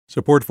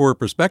Support for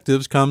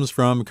Perspectives comes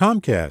from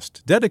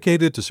Comcast,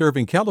 dedicated to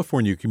serving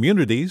California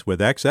communities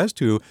with access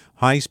to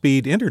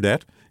high-speed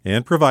internet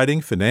and providing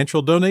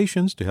financial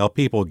donations to help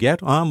people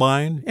get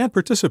online and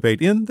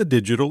participate in the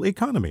digital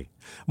economy.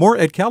 More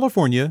at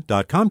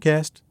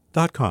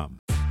california.comcast.com.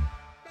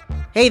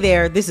 Hey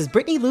there, this is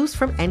Brittany Luce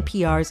from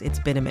NPR's It's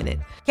Been a Minute.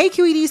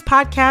 KQED's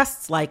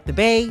podcasts like The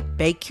Bay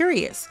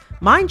Curious,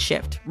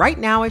 Mindshift, Right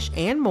Nowish,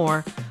 and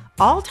more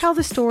all tell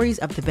the stories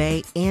of the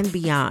Bay and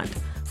beyond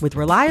with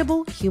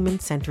reliable,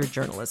 human-centered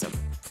journalism.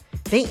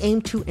 They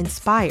aim to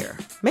inspire,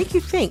 make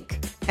you think,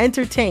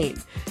 entertain,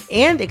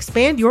 and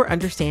expand your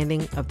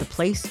understanding of the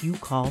place you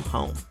call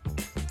home.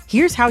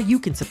 Here's how you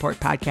can support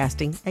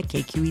podcasting at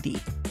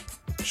KQED.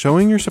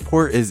 Showing your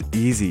support is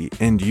easy,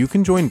 and you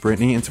can join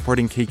Brittany in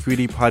supporting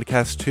KQED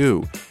Podcast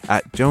too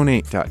at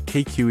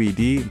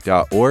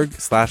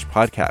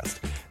donate.kqed.org/podcast.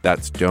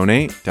 That's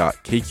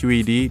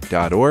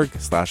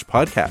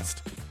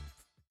donate.kqed.org/podcast.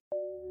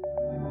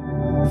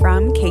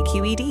 From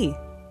KQED.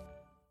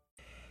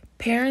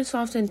 Parents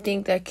often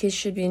think that kids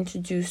should be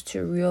introduced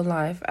to real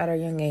life at a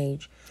young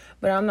age,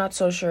 but I'm not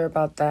so sure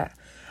about that.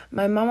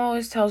 My mom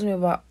always tells me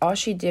about all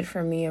she did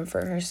for me and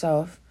for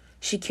herself.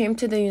 She came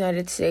to the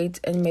United States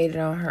and made it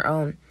on her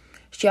own.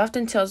 She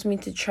often tells me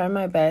to try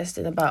my best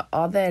and about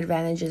all the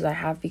advantages I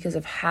have because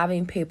of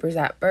having papers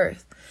at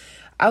birth.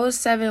 I was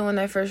 7 when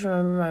I first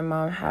remember my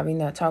mom having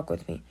that talk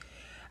with me.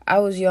 I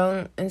was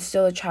young and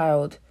still a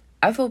child.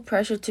 I feel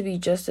pressure to be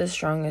just as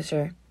strong as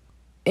her.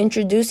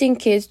 Introducing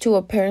kids to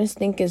what parents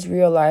think is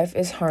real life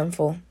is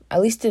harmful,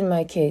 at least in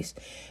my case.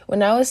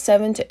 When I was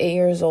 7 to 8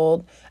 years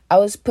old, I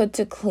was put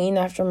to clean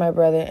after my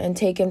brother and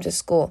take him to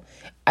school.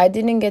 I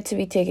didn't get to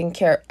be taken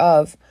care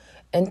of.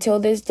 Until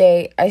this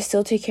day, I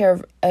still take care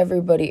of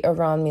everybody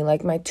around me,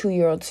 like my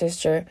 2-year-old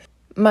sister.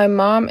 My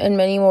mom and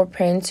many more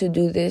parents who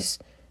do this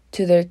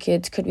to their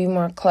kids could be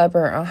more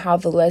clever on how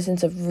the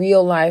lessons of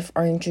real life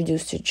are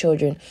introduced to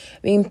children.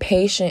 Being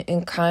patient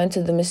and kind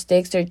to the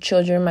mistakes their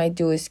children might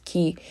do is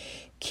key.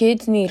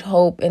 Kids need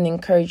hope and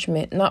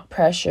encouragement, not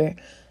pressure.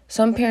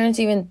 Some parents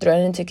even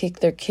threaten to kick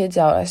their kids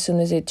out as soon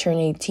as they turn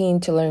 18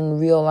 to learn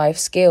real life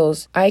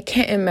skills. I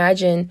can't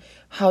imagine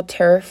how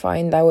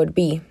terrifying that would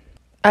be.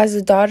 As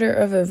a daughter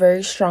of a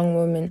very strong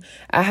woman,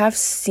 I have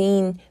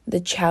seen the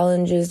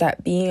challenges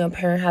that being a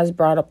parent has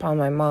brought upon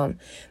my mom.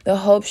 The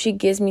hope she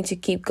gives me to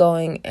keep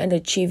going and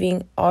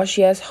achieving all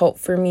she has hoped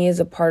for me is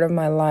a part of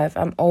my life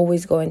I'm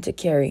always going to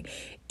carry.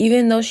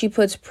 Even though she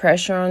puts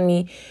pressure on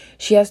me,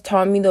 she has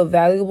taught me the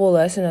valuable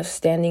lesson of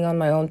standing on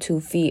my own 2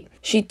 feet.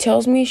 She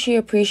tells me she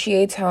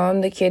appreciates how I'm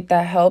the kid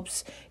that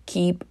helps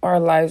keep our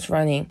lives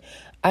running.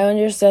 I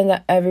understand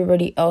that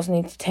everybody else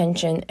needs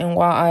attention, and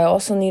while I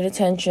also need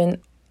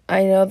attention,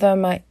 I know that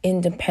my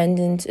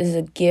independence is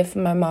a gift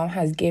my mom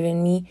has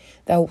given me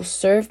that will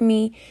serve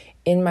me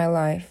in my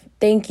life.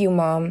 Thank you,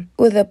 Mom.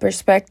 With a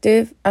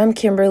perspective, I'm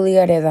Kimberly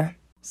Areda.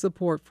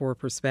 Support for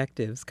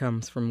Perspectives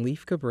comes from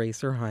Leif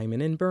Cabraser, Hyman,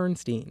 and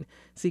Bernstein,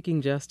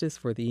 seeking justice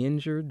for the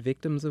injured,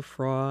 victims of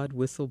fraud,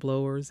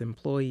 whistleblowers,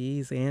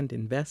 employees, and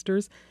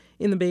investors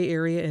in the Bay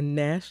Area and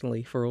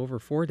nationally for over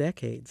 4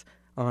 decades.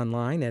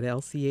 Online at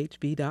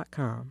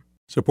lchb.com.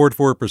 Support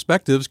for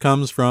Perspectives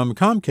comes from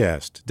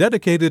Comcast,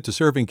 dedicated to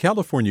serving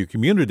California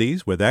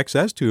communities with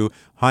access to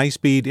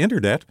high-speed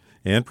internet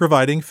and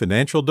providing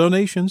financial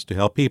donations to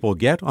help people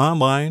get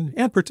online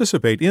and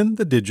participate in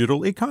the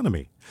digital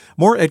economy.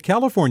 More at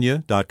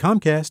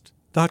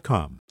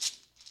california.comcast.com.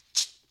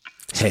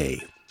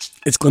 Hey,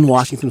 it's Glenn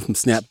Washington from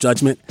Snap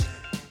Judgment,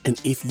 and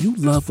if you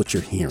love what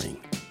you're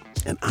hearing,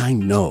 and I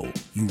know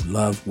you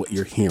love what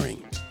you're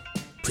hearing,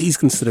 please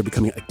consider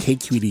becoming a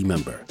KQED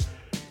member.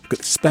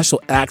 Get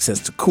special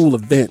access to cool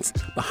events,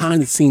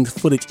 behind-the-scenes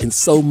footage, and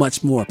so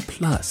much more.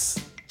 Plus,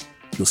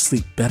 you'll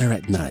sleep better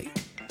at night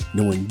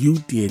knowing you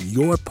did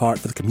your part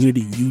for the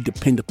community you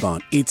depend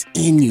upon. It's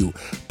in you.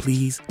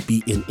 Please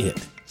be in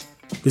it.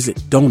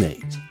 Visit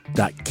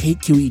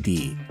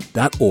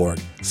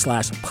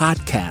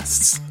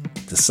donate.kqed.org/podcasts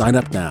to sign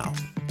up now.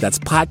 That's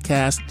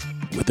podcast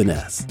with an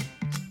S.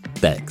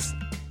 Thanks.